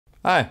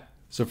Hi.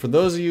 So for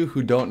those of you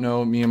who don't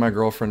know, me and my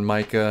girlfriend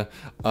Micah,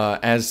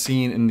 as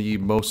seen in the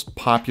most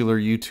popular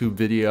YouTube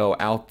video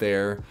out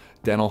there,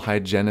 dental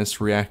hygienists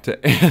react to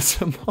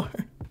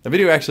ASMR. The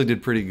video actually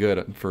did pretty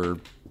good for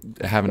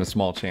having a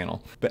small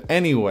channel. But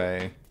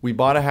anyway, we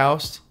bought a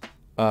house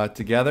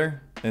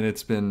together and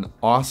it's been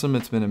awesome.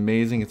 It's been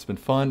amazing. It's been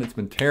fun. It's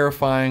been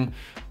terrifying.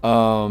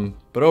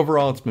 But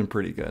overall, it's been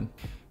pretty good.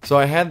 So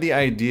I had the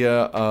idea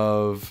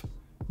of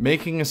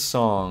making a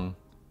song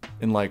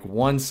in like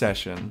one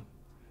session.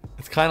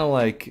 It's kind of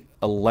like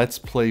a let's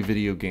play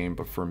video game,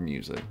 but for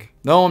music.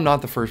 No, I'm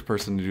not the first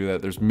person to do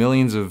that. There's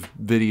millions of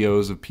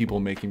videos of people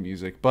making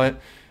music,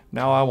 but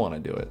now I want to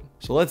do it.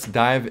 So let's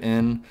dive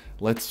in.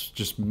 Let's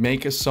just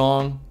make a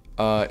song.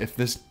 If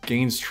this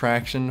gains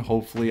traction,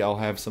 hopefully I'll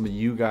have some of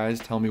you guys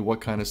tell me what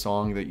kind of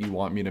song that you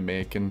want me to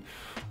make, and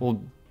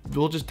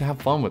we'll just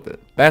have fun with it.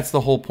 That's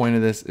the whole point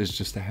of this, is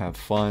just to have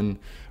fun,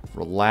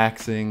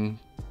 relaxing,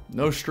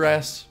 no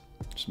stress,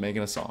 just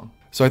making a song.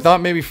 So I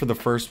thought maybe for the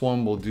first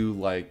one, we'll do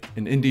like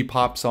an indie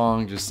pop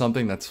song, just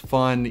something that's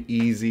fun,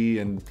 easy,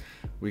 and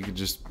we could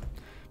just,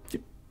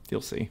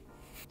 you'll see.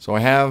 So I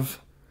have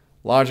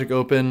Logic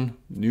open,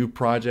 new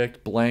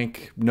project,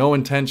 blank, no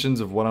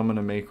intentions of what I'm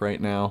gonna make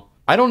right now.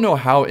 I don't know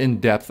how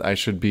in depth I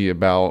should be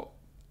about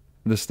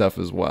this stuff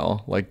as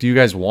well. Like, do you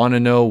guys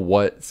wanna know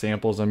what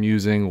samples I'm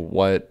using,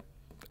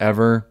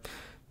 whatever?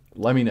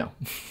 Let me know.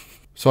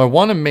 So I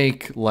want to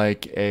make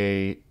like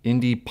a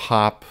indie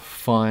pop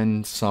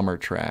fun summer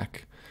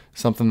track,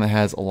 something that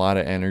has a lot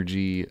of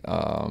energy.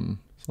 So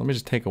let me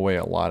just take away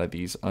a lot of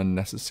these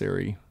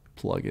unnecessary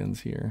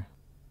plugins here.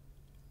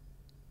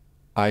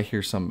 I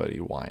hear somebody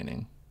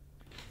whining.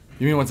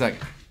 Give me 1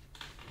 second.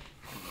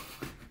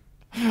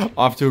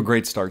 Off to a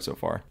great start so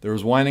far. There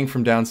was whining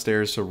from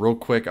downstairs, so real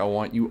quick, I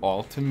want you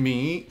all to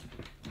meet.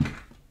 Come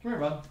here,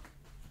 bud.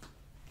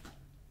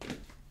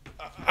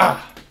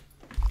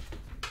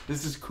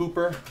 This is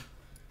Cooper.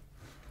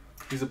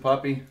 He's a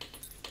puppy.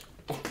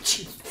 Oh,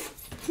 jeez.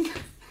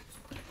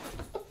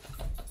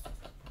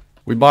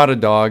 We bought a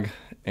dog,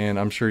 and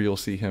I'm sure you'll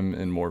see him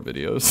in more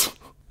videos.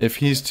 If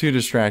he's too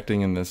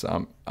distracting in this,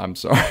 I'm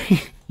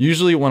sorry.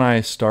 Usually when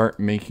I start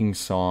making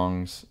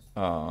songs,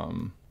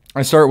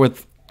 I start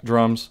with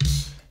drums.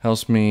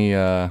 Helps me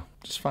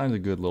just find a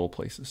good little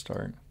place to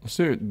start. Let's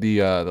do the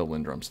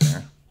Lindrum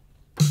snare.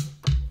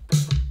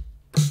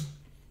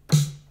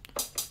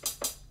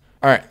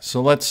 All right,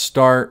 so let's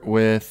start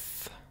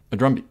with a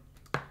drum beat.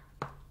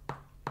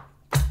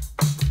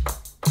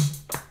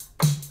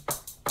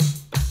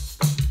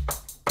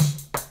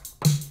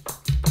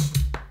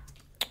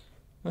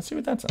 Let's see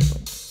what that sounds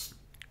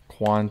like.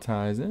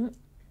 Quantize it.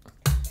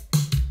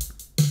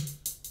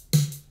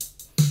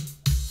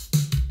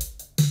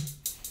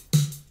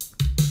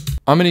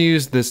 I'm gonna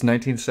use this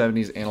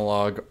 1970s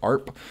analog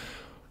ARP,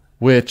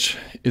 which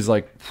is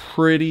like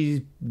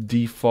pretty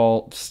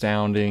default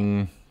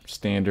sounding,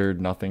 standard,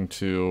 nothing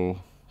too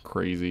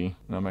crazy.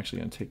 And I'm actually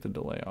gonna take the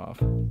delay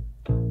off.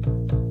 All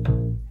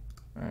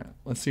right,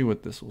 let's see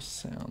what this will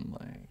sound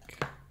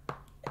like.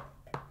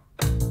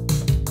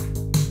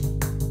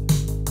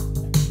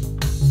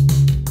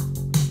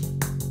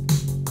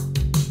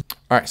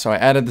 All right, so I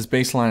added this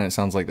bass line and it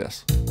sounds like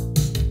this.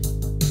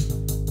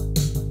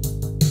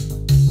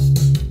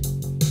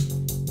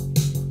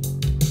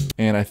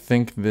 And I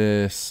think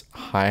this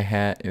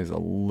hi-hat is a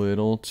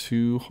little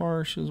too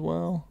harsh as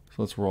well.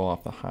 So let's roll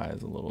off the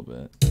highs a little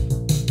bit.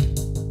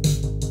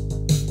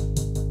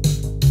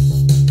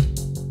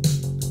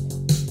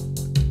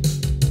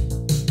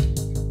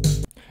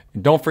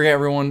 And don't forget,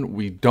 everyone,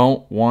 we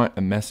don't want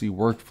a messy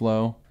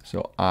workflow.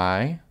 So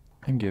I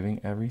am giving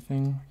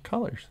everything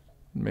colors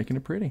and making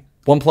it pretty.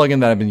 One plugin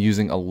that I've been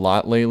using a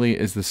lot lately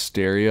is the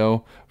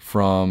stereo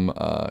from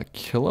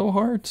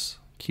Kilohertz.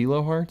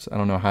 I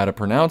don't know how to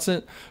pronounce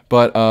it,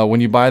 but when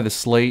you buy the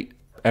Slate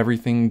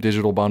Everything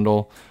digital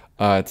bundle,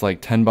 it's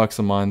like 10 bucks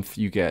a month.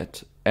 You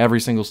get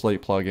every single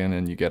Slate plugin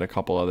and you get a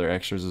couple other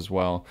extras as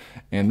well.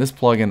 And this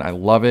plugin, I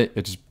love it.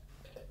 It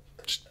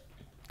just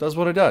does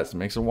what it does. It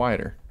makes it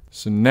wider.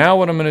 So now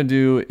what I'm gonna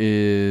do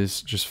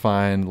is just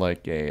find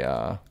like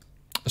a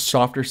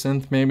softer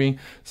synth, maybe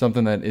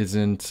something that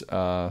isn't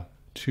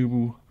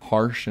too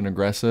harsh and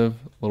aggressive,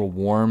 a little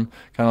warm,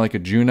 kind of like a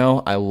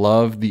Juno. I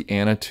love the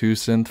Anna 2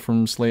 synth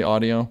from Slate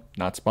Audio.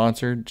 Not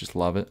sponsored, just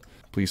love it.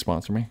 Please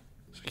sponsor me.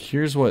 So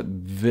here's what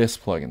this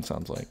plugin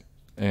sounds like.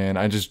 And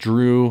I just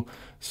drew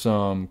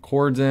some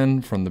chords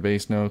in from the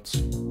bass notes.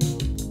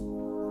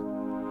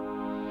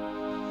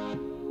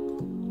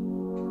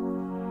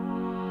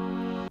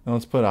 Now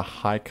let's put a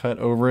high cut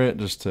over it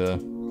just to...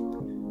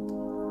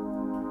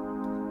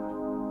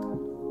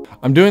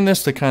 I'm doing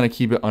this to kind of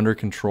keep it under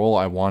control.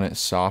 I want it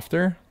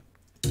softer.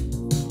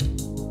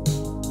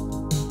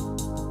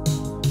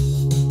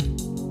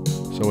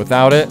 So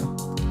without it,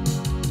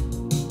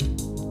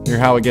 hear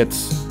how it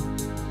gets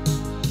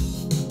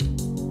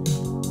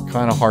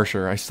kind of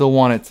harsher. I still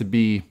want it to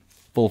be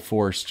full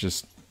force,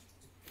 just,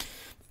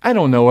 I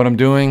don't know what I'm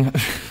doing.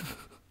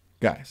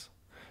 Guys,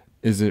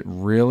 is it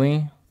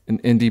really an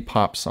indie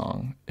pop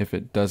song if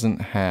it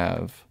doesn't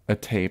have a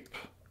tape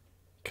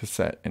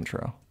cassette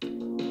intro.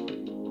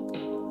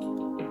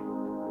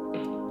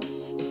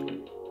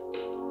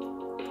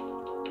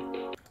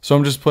 So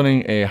I'm just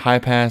putting a high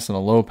pass and a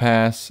low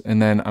pass,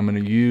 and then I'm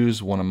going to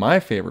use one of my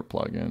favorite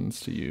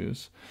plugins to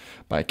use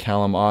by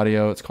Callum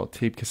Audio. It's called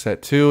Tape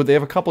Cassette 2. They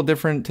have a couple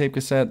different tape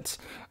cassettes.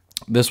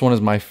 This one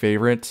is my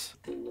favorite.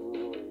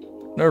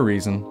 No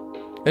reason.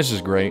 It's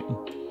just great.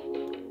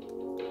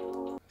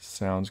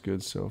 Sounds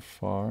good so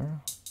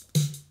far.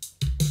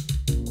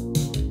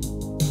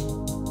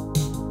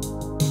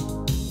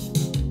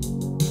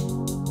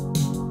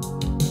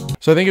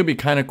 So I think it'd be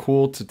kind of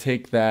cool to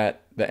take the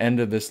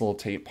end of this little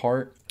tape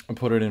part and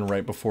put it in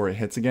right before it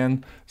hits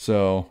again.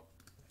 So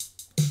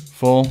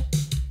full.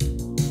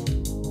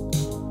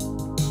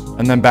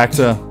 And then back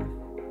to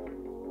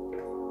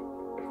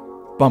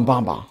bum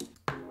bum bum.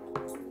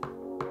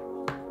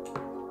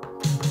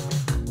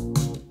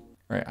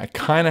 All right, I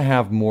kind of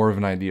have more of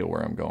an idea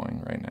where I'm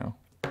going right now.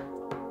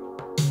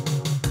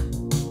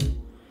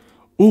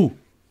 Ooh.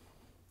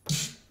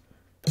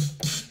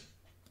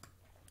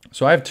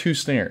 So I have two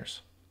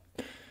snares.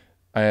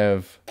 I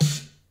have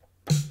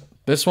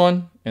this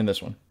one and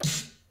this one.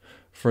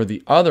 For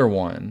the other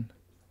one,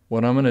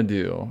 what I'm gonna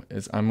do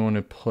is I'm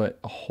gonna put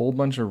a whole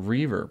bunch of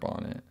reverb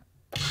on it.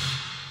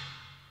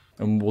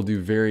 And we'll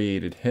do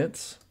variated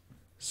hits.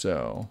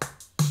 So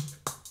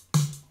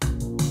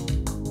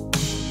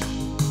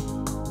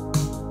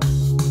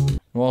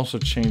we'll also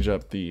change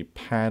up the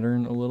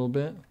pattern a little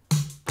bit.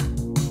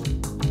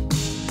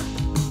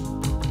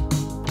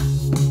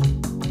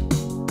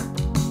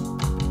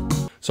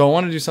 So I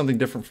want to do something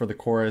different for the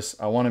chorus.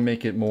 I want to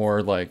make it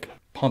more like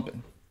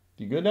pumping.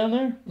 You good down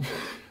there?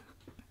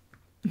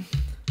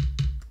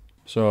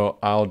 So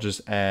I'll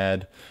just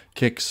add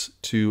kicks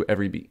to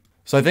every beat.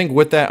 So I think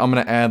with that, I'm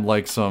going to add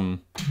like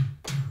some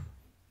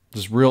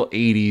just real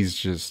 80s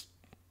just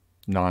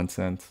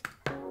nonsense.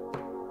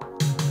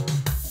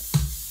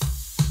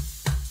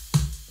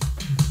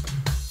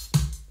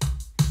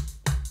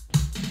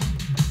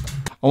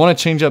 I want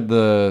to change up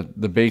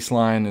the bass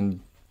line and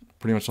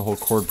pretty much the whole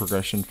chord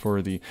progression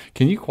for the...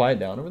 Can you quiet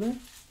down over there?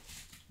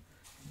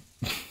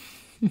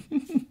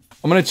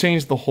 I'm going to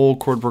change the whole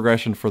chord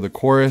progression for the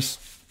chorus.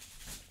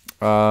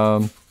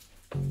 We'll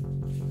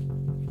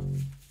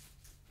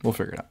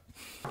figure it out.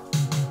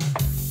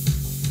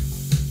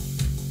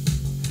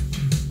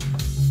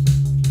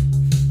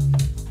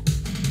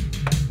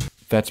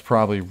 That's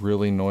probably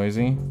really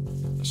noisy.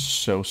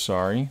 So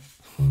sorry.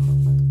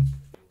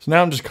 So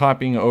now I'm just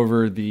copying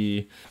over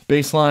the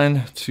bass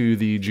line to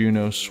the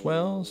Juno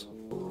swells.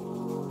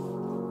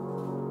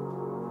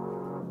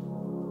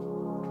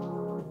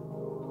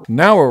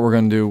 Now what we're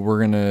gonna do,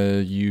 we're gonna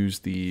use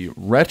the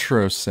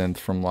retro synth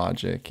from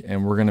Logic,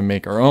 and we're gonna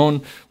make our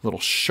own little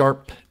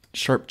sharp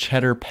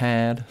cheddar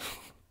pad.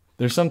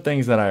 There's some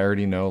things that I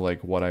already know,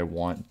 like what I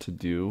want to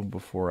do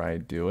before I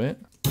do it.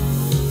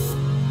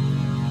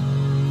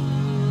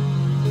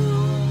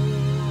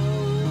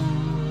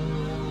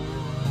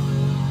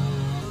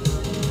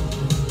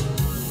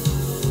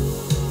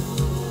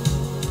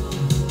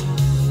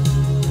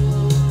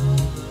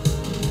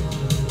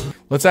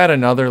 Let's add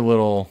another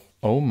little...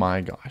 Oh my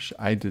gosh,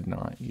 I did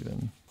not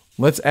even.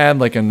 Let's add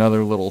like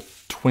another little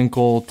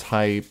twinkle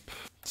type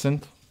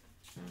synth.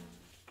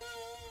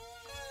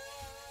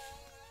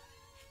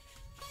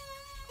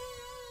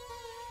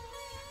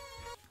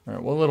 All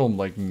right, what little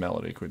like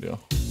melody could we do?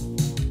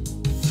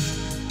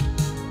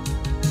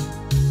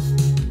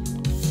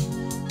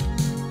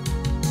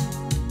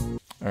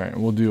 All right,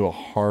 we'll do a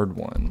hard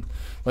one.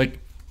 Like,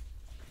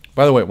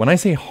 by the way, when I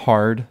say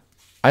hard,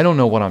 I don't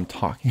know what I'm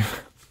talking about.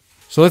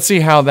 So let's see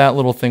how that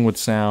little thing would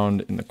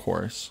sound in the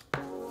chorus.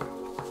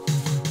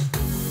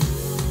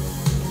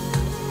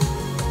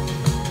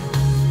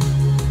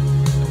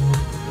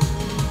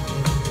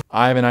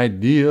 I have an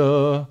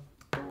idea.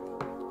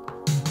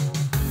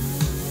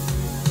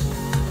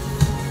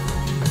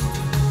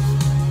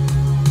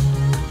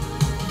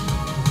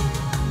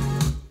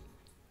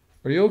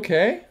 Are you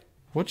okay?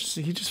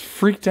 He just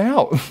freaked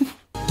out.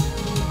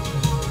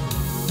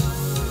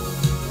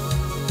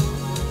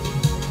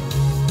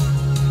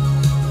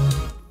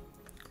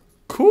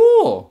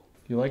 Cool.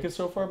 You like it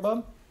so far,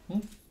 bub?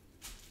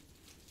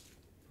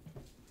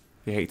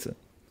 He hates it.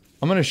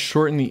 I'm gonna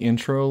shorten the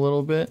intro a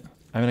little bit.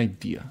 I have an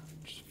idea.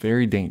 It's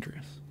very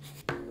dangerous.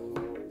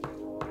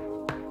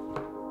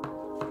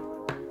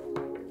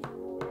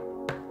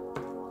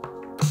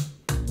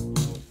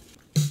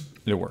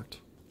 It worked.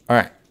 All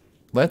right,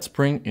 let's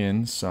bring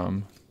in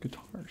some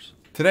guitars.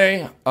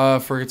 Today,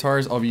 for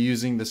guitars, I'll be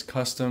using this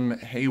custom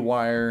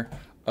Haywire.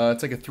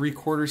 It's like a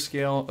 3/4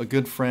 scale. A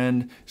good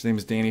friend, his name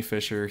is Danny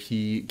Fisher.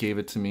 He gave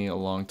it to me a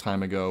long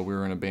time ago. We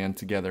were in a band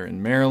together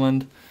in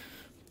Maryland.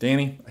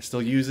 Danny, I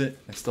still use it.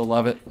 I still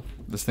love it.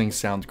 This thing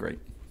sounds great.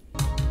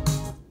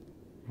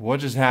 What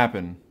just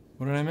happened?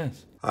 What did I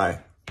miss? Hi,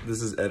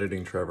 this is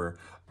Editing Trevor.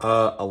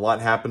 A lot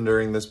happened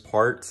during this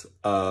part.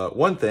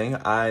 One thing,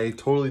 I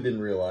totally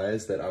didn't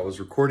realize that I was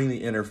recording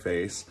the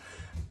interface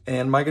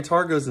and my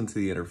guitar goes into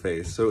the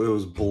interface. So it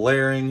was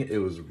blaring, it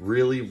was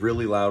really,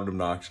 really loud and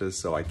obnoxious,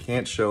 so I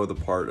can't show the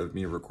part of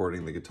me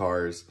recording the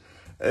guitars.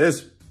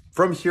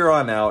 From here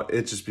on out,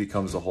 it just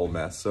becomes a whole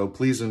mess. So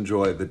please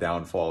enjoy the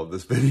downfall of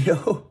this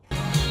video.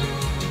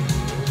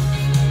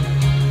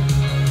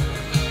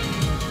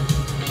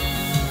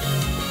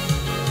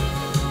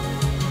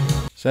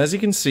 So as you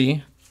can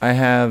see, I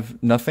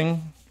have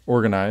nothing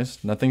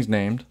organized, nothing's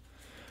named,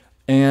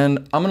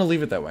 and I'm gonna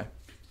leave it that way.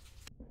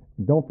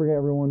 Don't forget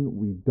everyone,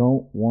 we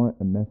don't want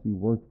a messy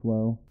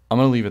workflow. I'm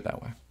gonna leave it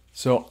that way.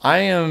 So I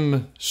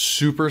am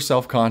super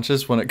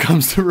self-conscious when it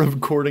comes to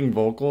recording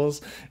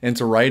vocals and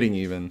to writing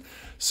even.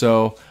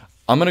 So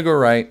I'm gonna go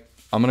write,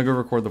 I'm gonna go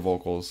record the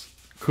vocals.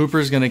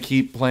 Cooper's gonna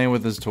keep playing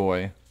with his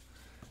toy,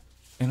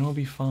 and it'll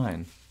be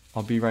fine.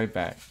 I'll be right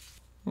back.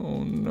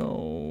 Oh no.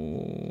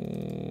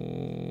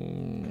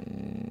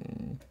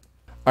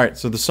 All right,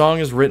 so the song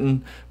is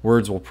written.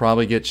 Words will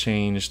probably get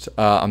changed.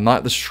 I'm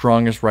not the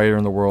strongest writer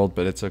in the world,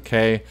 but it's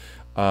okay.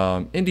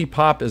 Indie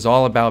pop is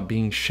all about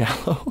being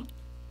shallow.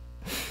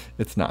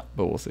 It's not,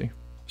 but we'll see.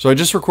 So I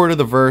just recorded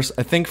the verse.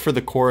 I think for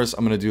the chorus,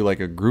 I'm gonna do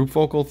like a group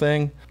vocal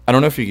thing. I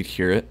don't know if you could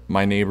hear it.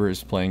 My neighbor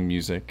is playing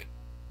music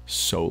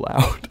so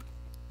loud.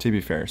 To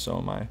be fair, so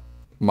am I.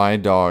 My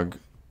dog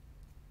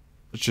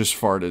just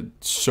farted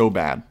so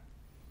bad.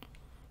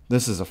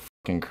 This is a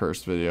fucking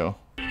cursed video.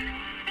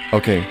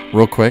 Okay,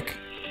 real quick.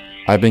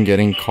 I've been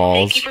getting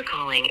calls Thank you for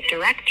calling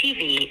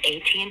DirecTV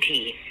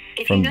AT&T.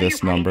 from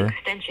this number,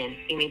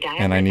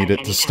 and I need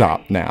it to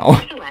stop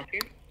now.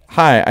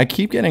 Hi, I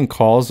keep getting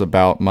calls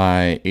about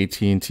my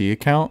AT&T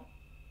account,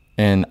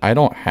 and I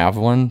don't have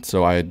one,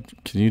 so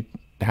can you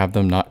have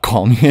them not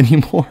call me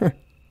anymore?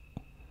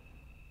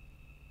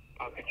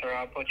 Okay, sir,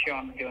 I'll put you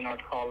on do not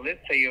call list,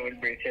 so you will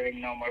be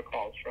receiving no more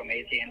calls from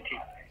AT&T.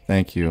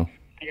 Thank you.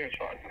 You're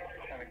welcome.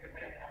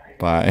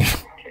 Bye.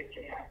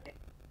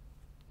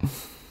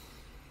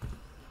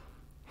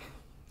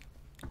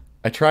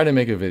 I try to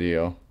make a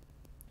video.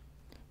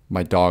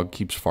 My dog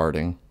keeps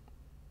farting.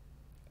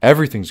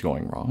 Everything's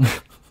going wrong.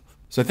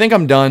 So I think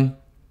I'm done.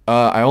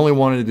 I only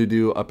wanted to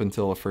do up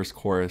until the first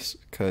chorus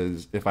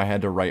because if I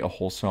had to write a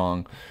whole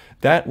song,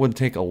 that would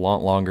take a lot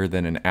longer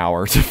than an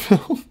hour to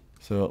film.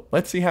 So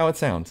let's see how it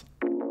sounds.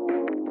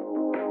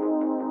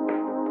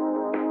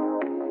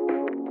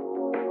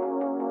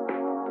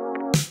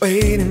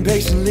 Waiting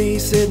patiently,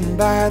 sitting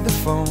by the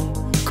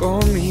phone.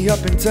 Call me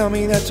up and tell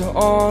me that you're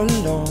all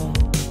alone.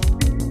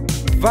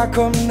 If I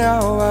come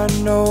now, I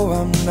know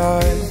I'm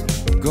not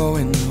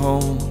going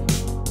home.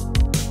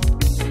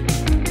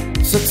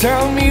 So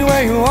tell me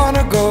where you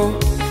wanna go.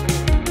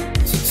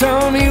 So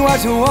tell me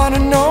what you wanna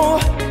know.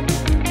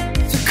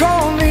 So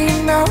call me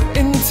now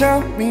and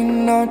tell me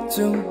not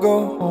to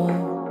go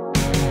home.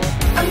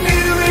 I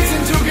need a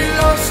reason to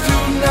get lost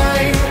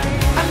tonight.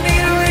 I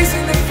need a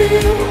reason to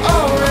feel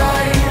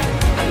alright.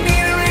 I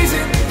need a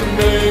reason to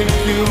make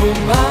you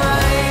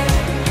mine.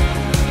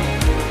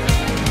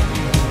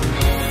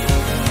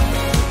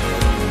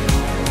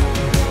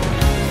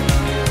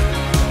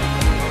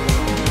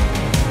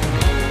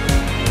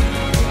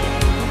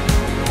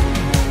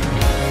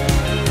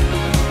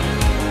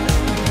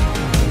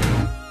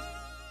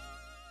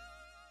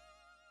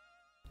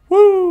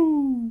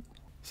 Woo!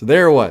 So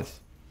there it was.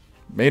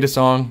 Made a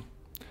song.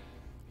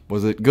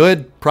 Was it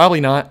good?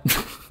 Probably not.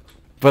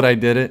 But I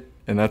did it,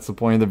 and that's the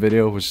point of the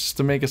video, was just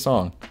to make a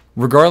song.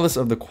 Regardless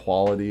of the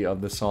quality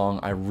of the song,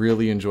 I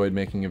really enjoyed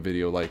making a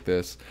video like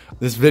this.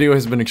 This video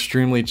has been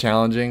extremely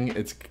challenging.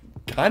 It's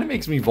kind of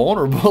makes me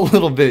vulnerable a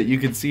little bit. You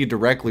can see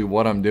directly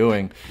what I'm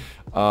doing.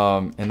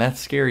 And that's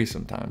scary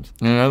sometimes.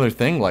 And another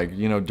thing, like,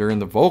 you know, during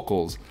the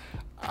vocals,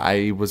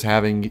 I was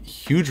having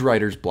huge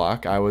writer's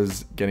block. I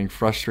was getting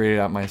frustrated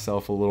at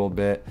myself a little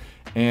bit,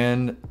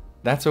 and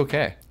that's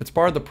okay. It's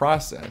part of the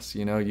process,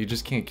 you know, you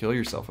just can't kill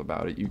yourself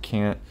about it. You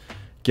can't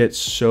get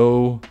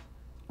so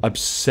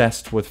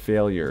obsessed with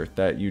failure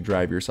that you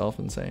drive yourself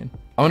insane.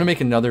 I want to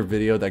make another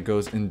video that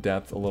goes in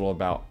depth a little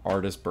about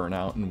artist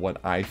burnout and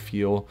what I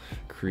feel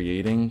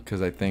creating,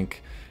 because I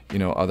think, you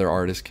know, other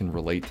artists can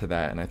relate to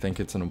that, and I think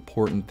it's an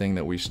important thing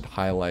that we should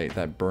highlight,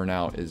 that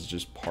burnout is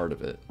just part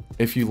of it.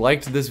 If you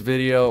liked this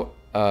video,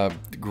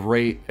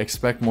 great.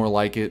 Expect more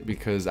like it,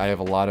 because I have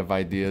a lot of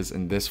ideas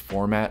in this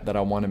format that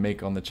I want to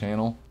make on the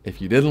channel.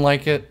 If you didn't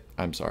like it,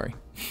 I'm sorry.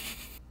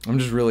 I'm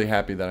just really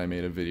happy that I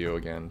made a video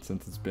again,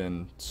 since it's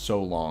been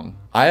so long.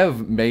 I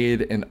have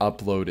made and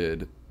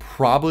uploaded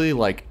probably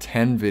like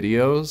 10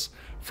 videos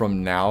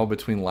from now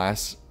between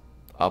last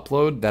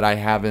upload that I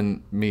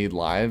haven't made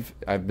live.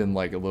 I've been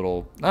like a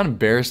little, not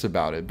embarrassed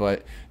about it,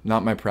 but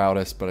not my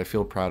proudest, but I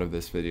feel proud of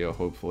this video,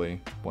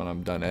 hopefully, when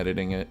I'm done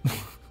editing it.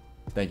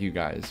 Thank you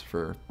guys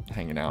for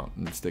hanging out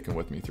and sticking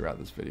with me throughout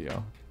this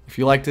video. If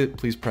you liked it,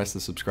 please press the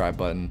subscribe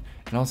button,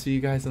 and I'll see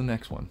you guys in the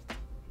next one.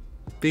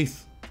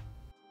 Peace.